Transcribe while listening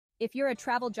If you're a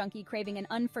travel junkie craving an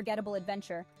unforgettable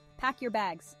adventure, pack your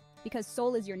bags, because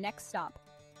Seoul is your next stop.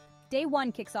 Day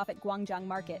 1 kicks off at Gwangjang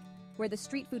Market, where the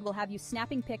street food will have you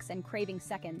snapping pics and craving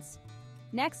seconds.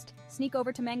 Next, sneak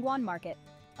over to Mangwon Market,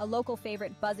 a local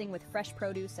favorite buzzing with fresh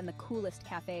produce and the coolest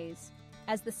cafes.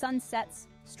 As the sun sets,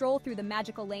 stroll through the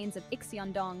magical lanes of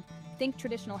Ikseondong, think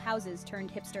traditional houses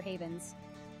turned hipster havens.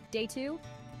 Day 2?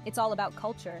 It's all about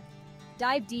culture.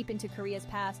 Dive deep into Korea's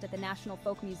past at the National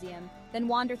Folk Museum, then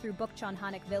wander through Bukchon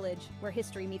Hanek Village, where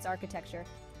history meets architecture.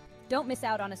 Don't miss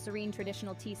out on a serene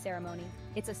traditional tea ceremony.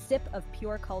 It's a sip of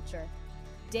pure culture.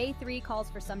 Day 3 calls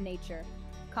for some nature.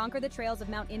 Conquer the trails of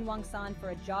Mount Inwangsan for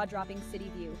a jaw-dropping city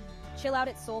view. Chill out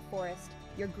at Seoul Forest,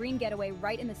 your green getaway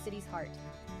right in the city's heart.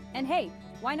 And hey,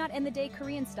 why not end the day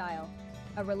Korean style?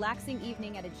 A relaxing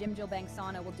evening at a Jimjilbang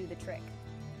sauna will do the trick.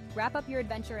 Wrap up your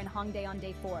adventure in Hongdae on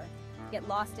day 4. Get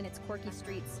lost in its quirky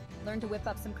streets, learn to whip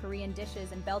up some Korean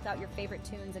dishes, and belt out your favorite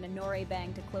tunes in a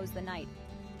noraebang to close the night.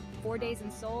 4 days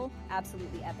in Seoul,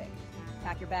 absolutely epic.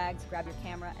 Pack your bags, grab your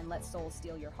camera, and let Seoul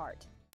steal your heart.